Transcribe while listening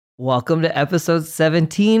Welcome to episode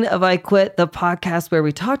 17 of I Quit, the podcast where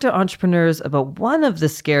we talk to entrepreneurs about one of the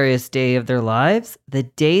scariest days of their lives, the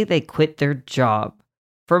day they quit their job.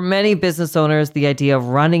 For many business owners, the idea of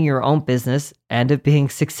running your own business and of being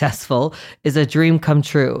successful is a dream come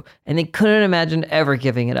true, and they couldn't imagine ever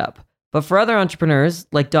giving it up. But for other entrepreneurs,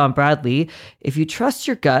 like Don Bradley, if you trust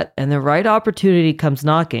your gut and the right opportunity comes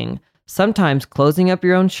knocking, sometimes closing up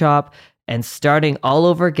your own shop and starting all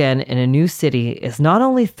over again in a new city is not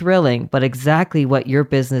only thrilling, but exactly what your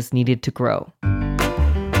business needed to grow.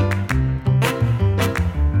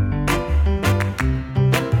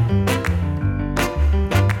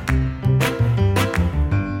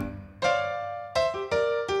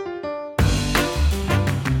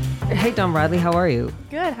 Hey, Don Bradley, how are you?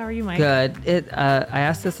 Good. How are you, Mike? Good. I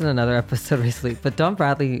asked this in another episode recently, but Don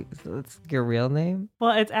Bradley, that's your real name?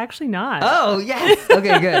 Well, it's actually not. Oh, yes.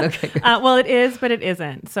 Okay, good. Okay, good. Well, it is, but it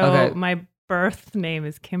isn't. So Okay. my birth name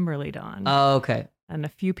is Kimberly Dawn. Oh, okay. And a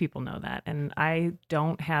few people know that. And I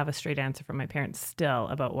don't have a straight answer from my parents still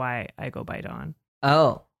about why I go by Dawn.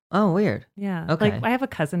 Oh, weird. Yeah. Okay. Like I have a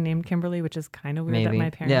cousin named Kimberly, which is kind of weird Maybe. that my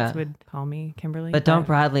parents Yeah. would call me Kimberly. But Don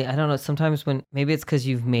Bradley, I don't know. Sometimes maybe it's because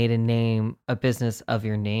you've made a business of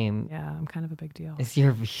your name. Yeah, I'm kind of a big deal.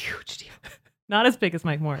 You're a huge deal. Not as big as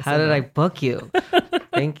Mike Morris. How did I book you?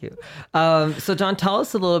 Thank you. So Don, tell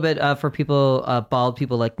us a little bit for people, bald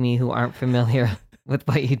people like me who aren't familiar with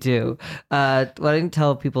what you do. Why don't you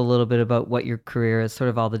tell people a little bit about what your career is, sort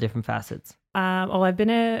of all the different facets? Well, I've been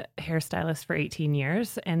a hairstylist for 18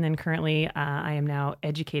 years, and then currently I am now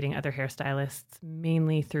educating other hairstylists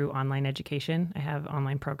mainly through online education. I have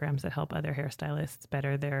online programs that help other hairstylists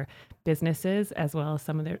better their businesses, as well as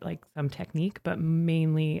some of their some technique, but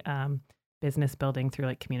mainly business building through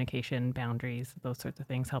like communication, boundaries, those sorts of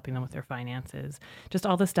things, helping them with their finances, just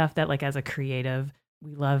all the stuff that as a creative,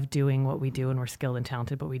 we love doing what we do and we're skilled and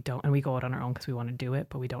talented, but we don't, and we go out on our own because we want to do it,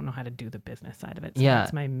 but we don't know how to do the business side of it. So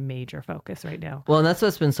that's my major focus right now. Well, and that's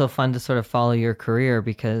what's been so fun to sort of follow your career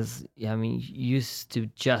because, I mean, you used to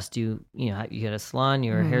just do, you had a salon,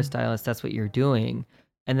 you're a hairstylist, that's what you're doing.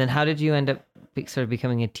 And then how did you end up sort of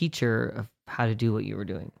becoming a teacher of how to do what you were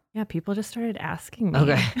doing? Yeah, people just started asking me.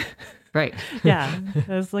 Okay. Right. Yeah,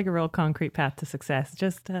 it's like a real concrete path to success.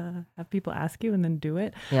 Just have people ask you and then do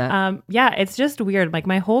it. Yeah. Yeah, it's just weird. Like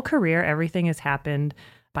my whole career, everything has happened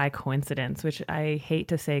by coincidence, which I hate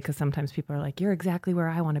to say because sometimes people are like, you're exactly where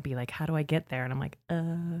I want to be. Like, how do I get there? And I'm like,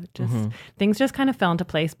 things just kind of fell into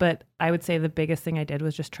place. But I would say the biggest thing I did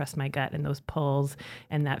was just trust my gut and those pulls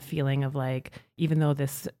and that feeling of like, even though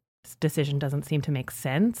this decision doesn't seem to make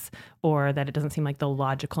sense or that it doesn't seem like the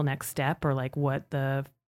logical next step or like what the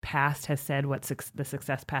past has said what the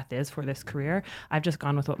success path is for this career, I've just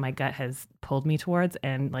gone with what my gut has pulled me towards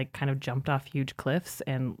and like kind of jumped off huge cliffs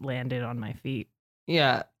and landed on my feet.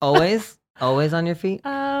 Yeah. Always? Always on your feet?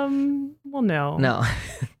 Well, no. No.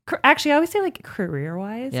 Actually, I always say like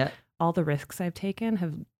career-wise, Yeah. all the risks I've taken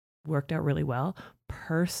have worked out really well.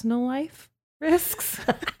 Personal life risks,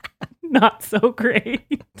 not so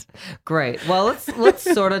great. Great. Well, let's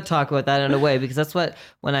sort of talk about that in a way, because that's what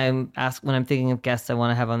when I'm thinking of guests I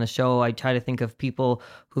want to have on the show, I try to think of people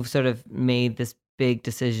who've sort of made this big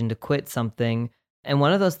decision to quit something. And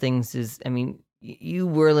one of those things is, I mean, you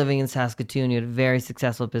were living in Saskatoon, you had a very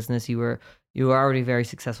successful business, you were already very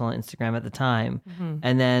successful on Instagram at the time,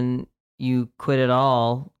 and then you quit it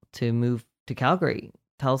all to move to Calgary.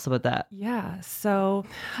 Tell us about that. Yeah. So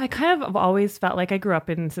I kind of have always felt like I grew up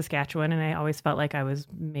in Saskatchewan and I always felt like I was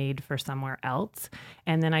made for somewhere else.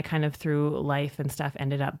 And then I kind of through life and stuff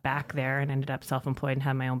ended up back there and ended up self-employed and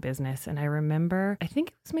had my own business. And I remember, I think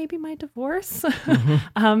it was maybe my divorce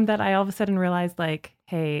that I all of a sudden realized like,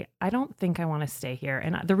 hey, I don't think I want to stay here.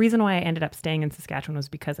 And the reason why I ended up staying in Saskatchewan was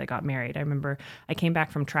because I got married. I remember I came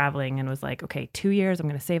back from traveling and was like, okay, 2 years, I'm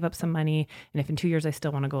going to save up some money. And if in 2 years I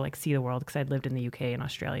still want to go like see the world, because I'd lived in the UK and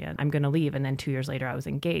Australia, I'm going to leave. And then 2 years later, I was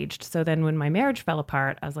engaged. So then when my marriage fell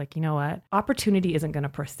apart, I was like, you know what? Opportunity isn't going to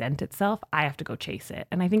present itself. I have to go chase it.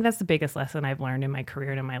 And I think that's the biggest lesson I've learned in my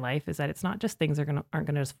career and in my life is that it's not just things aren't going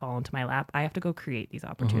to just fall into my lap. I have to go create these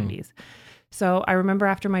opportunities. So I remember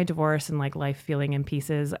after my divorce and like life feeling in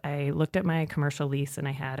pieces, I looked at my commercial lease and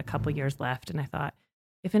I had a couple years left. And I thought,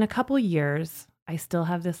 if in a couple years I still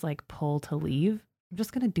have this like pull to leave, I'm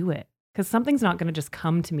just going to do it. Because something's not going to just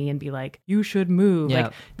come to me and be like, you should move. Yeah.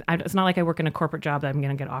 Like, it's not like I work in a corporate job that I'm going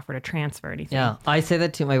to get offered a transfer or anything. Yeah, I say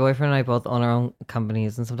that too. My boyfriend and I both own our own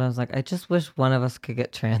companies, and sometimes like I just wish one of us could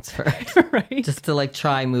get transferred, Right. just to like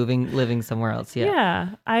try living somewhere else. Yeah. Yeah.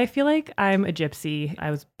 I feel like I'm a gypsy.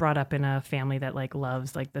 I was brought up in a family that like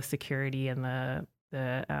loves like the security and the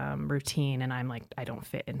routine, and I'm like, I don't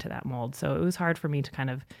fit into that mold. So it was hard for me to kind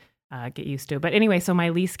of get used to. But anyway, so my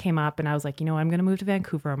lease came up and I was like, you know, I'm going to move to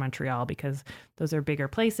Vancouver or Montreal because those are bigger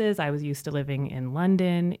places. I was used to living in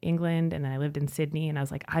London, England, and then I lived in Sydney, and I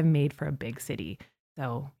was like, I'm made for a big city.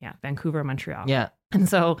 So yeah, Vancouver, Montreal. Yeah. And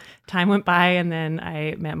so time went by, and then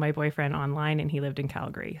I met my boyfriend online, and he lived in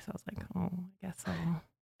Calgary. So I was like, oh, I guess so.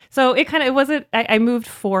 So it wasn't, I moved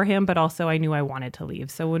for him, but also I knew I wanted to leave.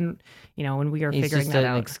 So when we were It's figuring just that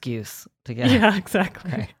an out. excuse to get. Yeah,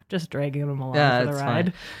 exactly. Okay. Just dragging him along Yeah, for the it's ride.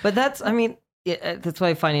 fine. But that's, I mean, that's what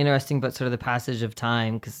I find interesting about sort of the passage of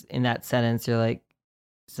time, because in that sentence, you're like,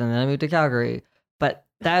 so then I moved to Calgary. But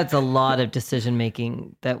that's a lot of decision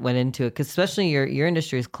making that went into it, because especially your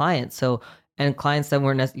industry is clients. So, and clients that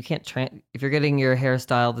weren't, you can't, if you're getting your hair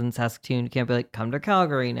styled in Saskatoon, you can't be like, come to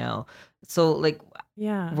Calgary now. So like,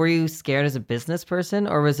 Yeah. were you scared as a business person,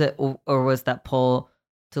 or was that pull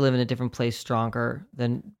to live in a different place stronger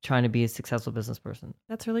than trying to be a successful business person?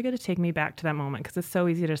 That's really good to take me back to that moment, because it's so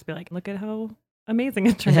easy to just be like, look at how amazing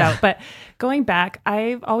it turned out. But going back,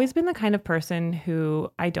 I've always been the kind of person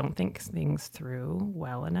who I don't think things through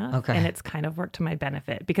well enough. Okay. And it's kind of worked to my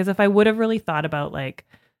benefit, because if I would have really thought about, like,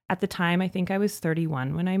 at the time, I think I was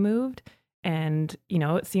 31 when I moved. And,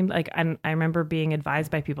 it seemed like, and I remember being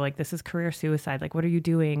advised by people like, this is career suicide. Like, what are you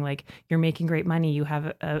doing? Like, you're making great money. You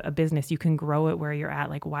have a business. You can grow it where you're at.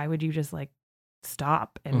 Like, why would you just like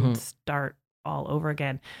stop and start all over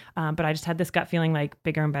again? But I just had this gut feeling like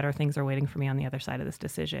bigger and better things are waiting for me on the other side of this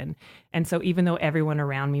decision. And so even though everyone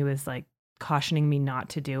around me was like cautioning me not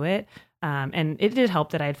to do it, and it did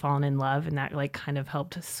help that I had fallen in love, and that like kind of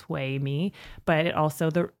helped sway me. But it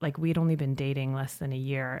also, we'd only been dating less than a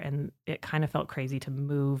year, and it kind of felt crazy to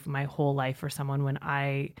move my whole life for someone when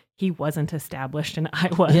he wasn't established and I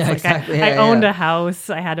was. Yeah, like exactly. I owned a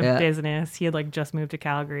house, I had a business. He had like just moved to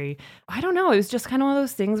Calgary. I don't know. It was just kind of one of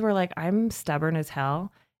those things where like I'm stubborn as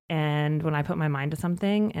hell. And when I put my mind to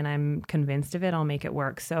something and I'm convinced of it, I'll make it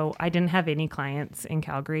work. So I didn't have any clients in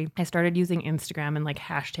Calgary. I started using Instagram and like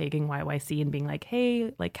hashtagging YYC and being like,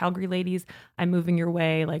 hey, like Calgary ladies, I'm moving your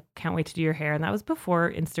way. Like, can't wait to do your hair. And that was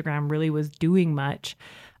before Instagram really was doing much.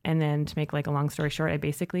 And then to make like a long story short, I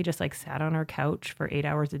basically just like sat on our couch for 8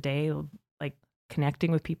 hours a day, like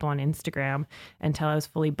connecting with people on Instagram until I was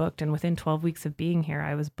fully booked. And within 12 weeks of being here,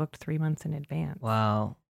 I was booked 3 months in advance.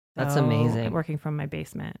 Wow. That's So, amazing. Working from my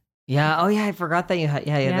basement. Yeah. Oh, yeah. I forgot that you had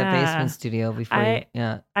the basement studio before.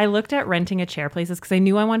 I looked at renting a chair places because I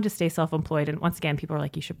knew I wanted to stay self-employed. And once again, people are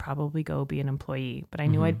like, you should probably go be an employee. But I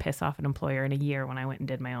knew I'd piss off an employer in a year when I went and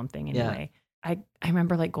did my own thing anyway. I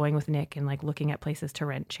remember like going with Nick and like looking at places to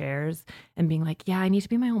rent chairs and being like, yeah, I need to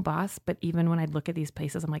be my own boss. But even when I'd look at these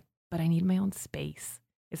places, I'm like, but I need my own space.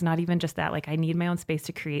 It's not even just that. Like, I need my own space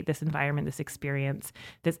to create this environment, this experience,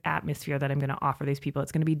 this atmosphere that I'm going to offer these people.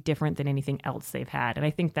 It's going to be different than anything else they've had. And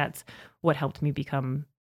I think that's what helped me become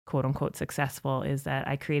quote unquote successful, is that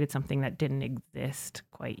I created something that didn't exist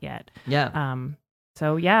quite yet. Yeah.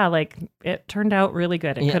 So yeah, like it turned out really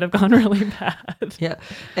good. It could have gone really bad. Yeah.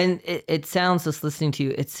 And it sounds, just listening to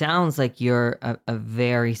you, it sounds like you're a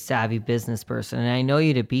very savvy business person. And I know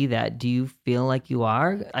you to be that. Do you feel like you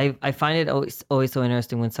are? I find it always so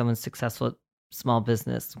interesting when someone's successful at small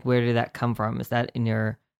business. Where did that come from? Is that in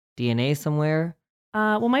your DNA somewhere?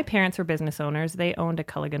 Well, my parents were business owners. They owned a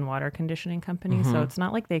Culligan water conditioning company. So it's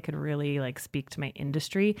not like they could really like speak to my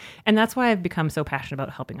industry. And that's why I've become so passionate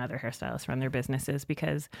about helping other hairstylists run their businesses,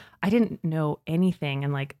 because I didn't know anything.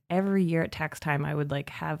 And like every year at tax time, I would like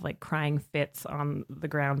have like crying fits on the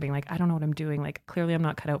ground being like, I don't know what I'm doing. Like, clearly I'm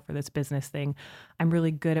not cut out for this business thing. I'm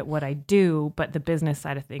really good at what I do, but the business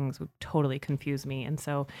side of things would totally confuse me. And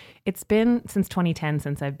so it's been since 2010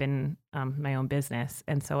 since I've been my own business.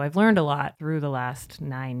 And so I've learned a lot through the last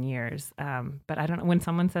 9 years. But I don't know, when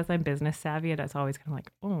someone says I'm business savvy, it's always kind of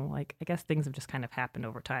like, oh, like I guess things have just kind of happened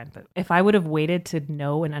over time. But if I would have waited to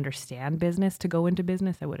know and understand business to go into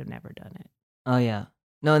business, I would have never done it. Oh, yeah.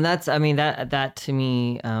 No, and that's, I mean, that to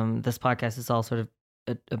me, this podcast is all sort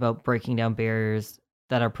of about breaking down barriers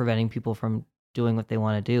that are preventing people from doing what they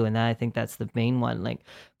want to do. And I think that's the main one. Like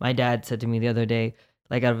my dad said to me the other day,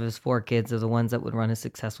 like out of his 4 kids, of the ones that would run a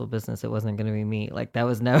successful business, it wasn't going to be me. Like that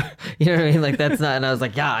was never, you know what I mean? Like that's not, and I was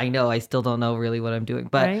like, yeah, I know, I still don't know really what I'm doing,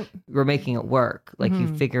 but we're making it work. Like you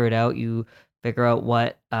figure it out, you figure out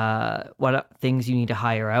what things you need to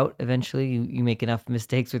hire out. Eventually you make enough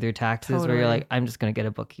mistakes with your taxes where you're like, I'm just going to get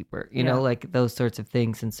a bookkeeper, you know, like those sorts of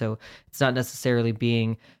things. And so it's not necessarily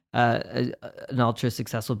being an ultra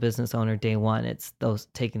successful business owner day one. It's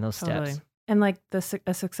taking those steps. And like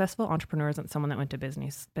a successful entrepreneur isn't someone that went to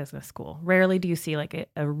business school. Rarely do you see like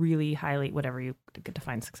a really highly, whatever you could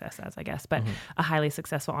define success as, I guess, but a highly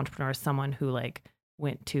successful entrepreneur is someone who like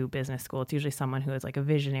went to business school. It's usually someone who is like a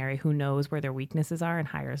visionary who knows where their weaknesses are and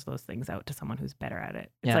hires those things out to someone who's better at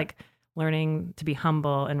it. It's like learning to be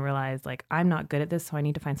humble and realize like, I'm not good at this, so I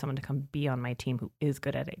need to find someone to come be on my team who is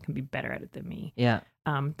good at it, can be better at it than me. Yeah.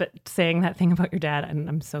 But saying that thing about your dad, and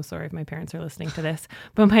I'm so sorry if my parents are listening to this,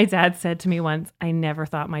 but my dad said to me once, I never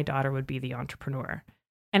thought my daughter would be the entrepreneur.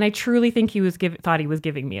 And I truly think he was thought he was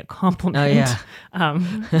giving me a compliment. Oh,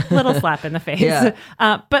 yeah. Little slap in the face. Yeah.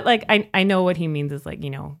 But like, I know what he means is like, you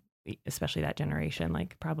know, especially that generation,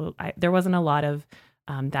 like probably there wasn't a lot of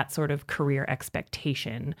that sort of career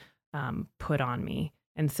expectation put on me.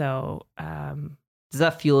 And so does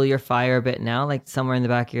that fuel your fire a bit now? Like somewhere in the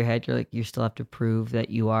back of your head, you're like, you still have to prove that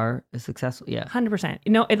you are a successful. Yeah. 100%.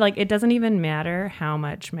 You know, it doesn't even matter how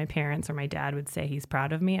much my parents or my dad would say he's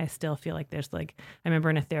proud of me. I still feel like there's like, I remember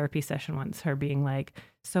in a therapy session once her being like,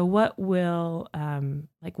 so where's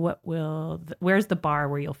the bar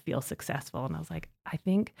where you'll feel successful? And I was like, I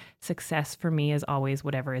think success for me is always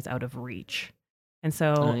whatever is out of reach. And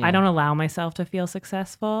so I don't allow myself to feel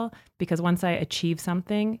successful because once I achieve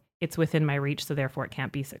something, it's within my reach. So therefore it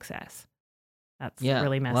can't be success. That's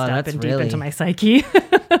really messed up and deep into my psyche.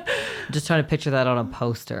 Just trying to picture that on a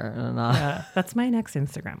poster. That's my next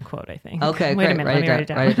Instagram quote, I think. Okay, Wait great. a minute, let me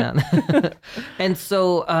write it down. And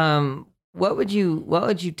so what would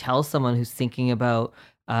you tell someone who's thinking about,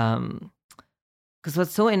 because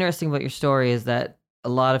what's so interesting about your story is that a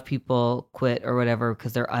lot of people quit or whatever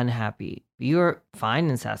because they're unhappy. You were fine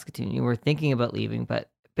in Saskatoon. You were thinking about leaving, but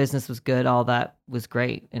business was good. All that was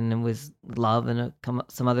great. And it was love and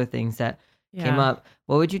some other things that came up.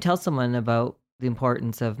 What would you tell someone about the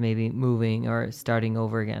importance of maybe moving or starting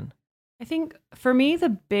over again? I think for me, the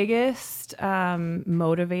biggest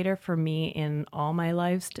motivator for me in all my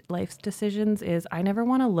life's decisions is I never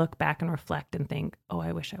want to look back and reflect and think, oh,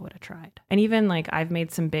 I wish I would have tried. And even like I've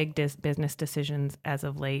made some big business decisions as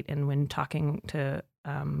of late. And when talking to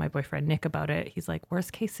my boyfriend Nick about it, he's like,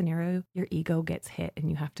 worst case scenario, your ego gets hit and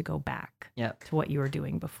you have to go back to what you were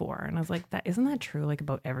doing before. And I was like, isn't that true? Like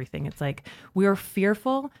about everything. It's like we are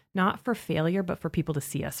fearful, not for failure, but for people to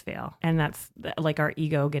see us fail. And that's like our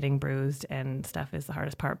ego getting bruised and stuff is the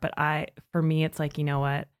hardest part. But for me, it's like, you know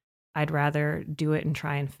what? I'd rather do it and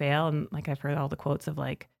try and fail. And like I've heard all the quotes of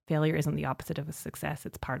like, failure isn't the opposite of a success.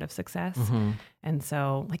 It's part of success. Mm-hmm. And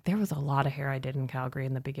so like there was a lot of hair I did in Calgary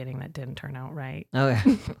in the beginning that didn't turn out right. Oh yeah.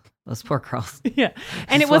 Those poor girls. Yeah.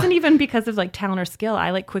 And it wasn't even because of like talent or skill. I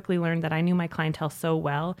like quickly learned that I knew my clientele so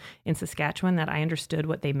well in Saskatchewan that I understood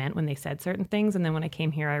what they meant when they said certain things. And then when I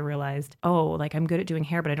came here, I realized, oh, like I'm good at doing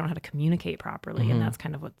hair, but I don't know how to communicate properly. Mm-hmm. And that's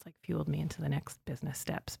kind of what's like fueled me into the next business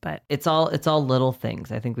steps. But it's all little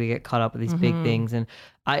things. I think we get caught up with these big things. And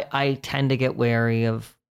I tend to get wary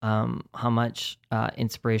of how much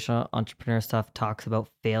inspirational entrepreneur stuff talks about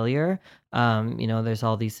failure. You know, there's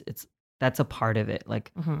all these, that's a part of it.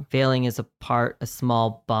 Like failing is a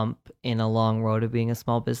small bump in a long road of being a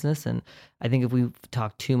small business. And I think if we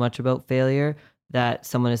talk too much about failure, that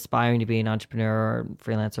someone aspiring to be an entrepreneur or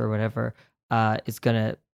freelancer or whatever, it's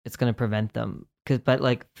gonna prevent them. But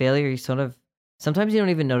like failure, you sometimes you don't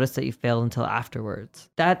even notice that you failed until afterwards.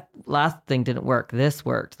 That last thing didn't work. This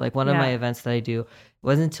worked. Like one of my events that I do, it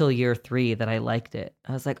wasn't until year 3 that I liked it.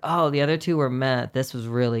 I was like, oh, the other 2 were meh. This was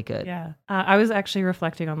really good. Yeah. I was actually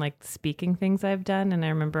reflecting on like speaking things I've done. And I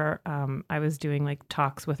remember I was doing like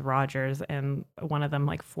talks with Rogers and one of them,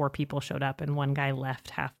 like 4 people showed up and one guy left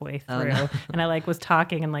halfway through. Oh, no. And I like was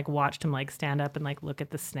talking and like watched him like stand up and like look at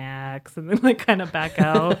the snacks and then like kind of back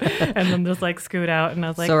out and then just like scoot out. And I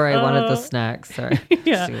was like, sorry, I wanted the snacks. Sorry.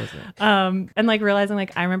 Yeah. And like realizing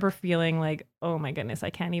like, I remember feeling like, oh my goodness, I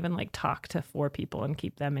can't even like talk to 4 people and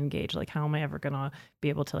keep them engaged. Like, how am I ever going to be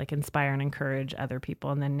able to like inspire and encourage other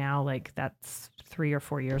people? And then now, like, that's 3 or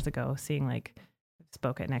 4 years ago, seeing like,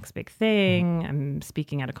 spoke at Next Big Thing. I'm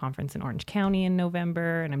speaking at a conference in Orange County in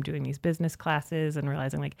November, and I'm doing these business classes and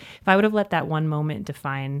realizing like, if I would have let that one moment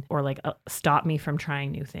define or like stop me from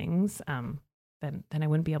trying new things, then I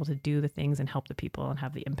wouldn't be able to do the things and help the people and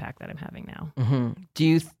have the impact that I'm having now. Mm-hmm.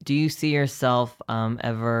 Do you see yourself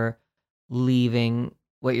ever leaving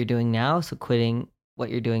what you're doing now, so quitting what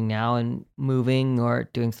you're doing now and moving or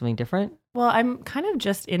doing something different? Well, I'm kind of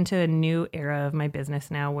just into a new era of my business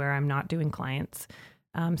now where I'm not doing clients.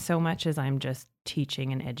 so much as I'm just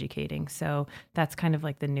teaching and educating. So that's kind of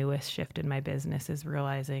like the newest shift in my business, is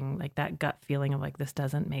realizing like that gut feeling of like, this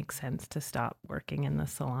doesn't make sense to stop working in the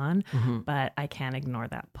salon, but I can't ignore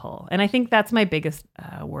that pull. And I think that's my biggest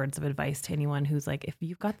words of advice to anyone who's like, if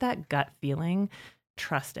you've got that gut feeling,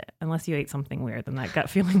 trust it. Unless you ate something weird, then that gut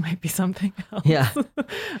feeling might be something else. Yeah. But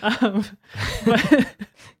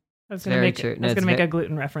I was going to make a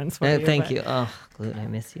gluten reference for you. Thank you. Oh, gluten, I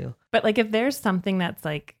miss you. But like, if there's something that's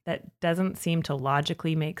like, that doesn't seem to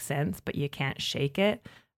logically make sense, but you can't shake it,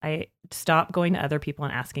 I stop going to other people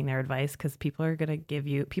and asking their advice, because people are going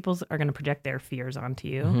to project their fears onto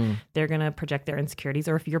you. They're going to project their insecurities.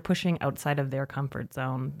 Or if you're pushing outside of their comfort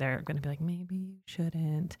zone, they're going to be like, maybe you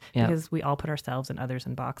shouldn't, because we all put ourselves and others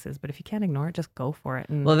in boxes. But if you can't ignore it, just go for it.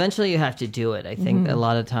 And well, eventually you have to do it. I think a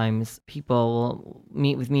lot of times people will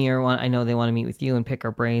meet with me, or I know they want to meet with you and pick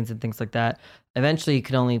our brains and things like that. Eventually you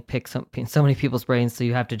can only pick so many people's brains. So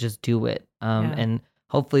you have to just do it. And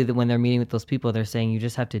hopefully when they're meeting with those people, they're saying, you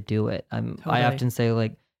just have to do it. Totally. I often say,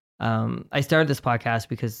 like, I started this podcast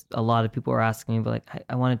because a lot of people were asking me, but like,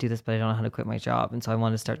 I want to do this, but I don't know how to quit my job. And so I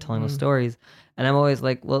want to start telling those stories. And I'm always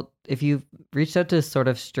like, well, if you've reached out to a sort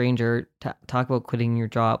of stranger to talk about quitting your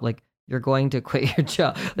job, like, you're going to quit your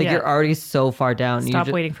job. Like, you're already so far down. Stop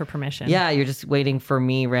waiting for permission. Yeah, you're just waiting for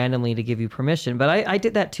me randomly to give you permission. But I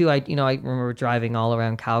did that too. I remember driving all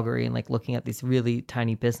around Calgary and like looking at these really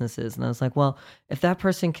tiny businesses. And I was like, well, if that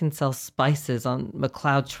person can sell spices on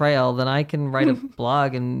McLeod Trail, then I can write a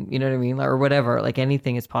blog, and you know what I mean? Or whatever. Like,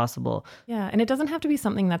 anything is possible. Yeah. And it doesn't have to be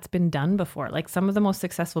something that's been done before. Like, some of the most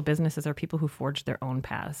successful businesses are people who forged their own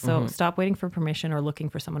paths. So stop waiting for permission or looking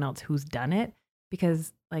for someone else who's done it.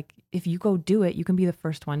 Because like, if you go do it, you can be the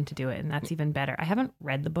first one to do it. And that's even better. I haven't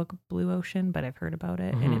read the book Blue Ocean, but I've heard about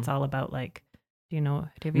it. And it's all about like, have you No,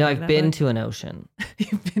 I've been to an ocean.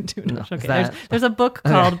 You've been to an ocean. Okay. There's a book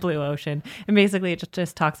called Blue Ocean. And basically it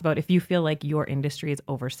just talks about, if you feel like your industry is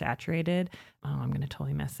oversaturated, I'm going to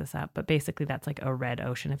totally mess this up. But basically that's like a red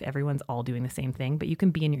ocean if everyone's all doing the same thing, but you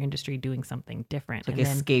can be in your industry doing something different. Like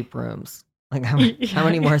escape rooms. Like, how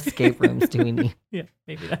many more escape rooms do we need? Yeah,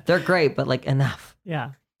 maybe that. They're great, but like, enough.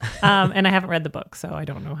 Yeah. And I haven't read the book, so I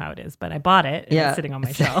don't know how it is, but I bought it. And it's sitting on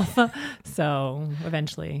my shelf. So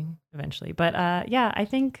eventually. But I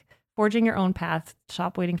think forging your own path,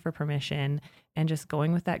 stop waiting for permission, and just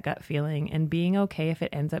going with that gut feeling, and being okay if it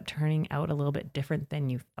ends up turning out a little bit different than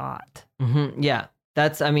you thought. Yeah.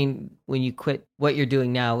 When you quit, what you're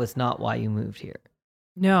doing now is not why you moved here.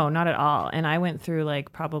 No, not at all. And I went through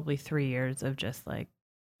like probably 3 years of just like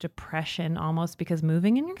depression almost, because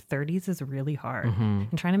moving in your 30s is really hard.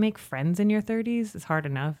 And trying to make friends in your 30s is hard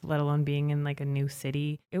enough, let alone being in like a new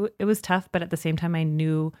city. It was tough, but at the same time I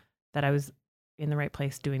knew that I was in the right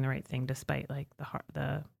place doing the right thing, despite like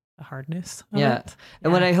the hardness of it.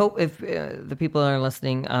 And what I hope, if the people that are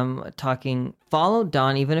listening, follow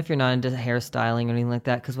Dawn, even if you're not into hairstyling or anything like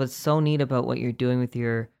that, because what's so neat about what you're doing with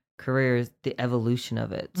your career is the evolution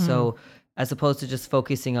of it. So as opposed to just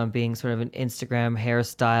focusing on being sort of an Instagram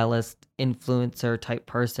hairstylist, influencer type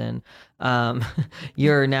person,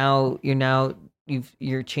 you're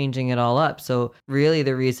changing it all up. So really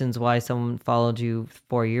the reasons why someone followed you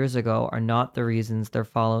 4 years ago are not the reasons they're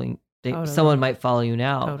following. Someone might follow you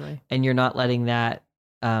now, and you're not letting that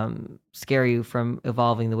scare you from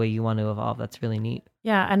evolving the way you want to evolve. That's really neat.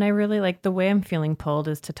 Yeah. And I really like, the way I'm feeling pulled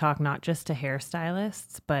is to talk not just to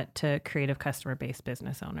hairstylists, but to creative customer-based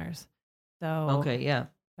business owners. So okay, yeah.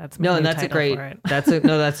 That's my new that's a title great. for it.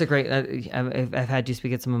 That's a great. I've had you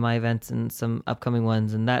speak at some of my events and some upcoming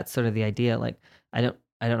ones, and that's sort of the idea. Like, I don't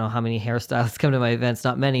know how many hairstylists come to my events.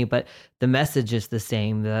 Not many, but the message is the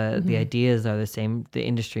same. The ideas are the same. The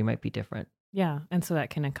industry might be different. Yeah, and so that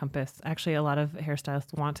can encompass. Actually, a lot of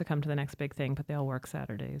hairstylists want to come to the next big thing, but they all work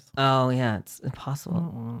Saturdays. Oh yeah, it's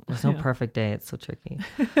impossible. There's no perfect day. It's so tricky.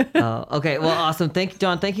 Okay, well, awesome. Thank you,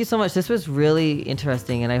 Dawn. Thank you so much. This was really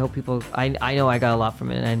interesting, and I hope people. I know I got a lot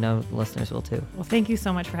from it, and I know the listeners will too. Well, thank you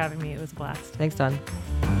so much for having me. It was a blast. Thanks, Dawn.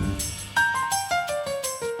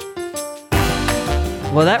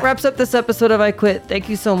 Well, that wraps up this episode of I Quit. Thank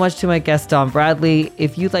you so much to my guest, Dawn Bradley.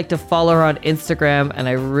 If you'd like to follow her on Instagram, and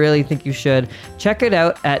I really think you should, check it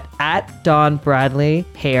out at Dawn Bradley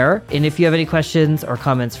Hair. And if you have any questions or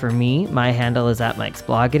comments for me, my handle is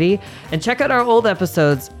 @Mike'sBloggity. And check out our old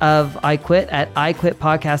episodes of I Quit at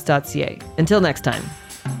iQuitPodcast.ca. Until next time.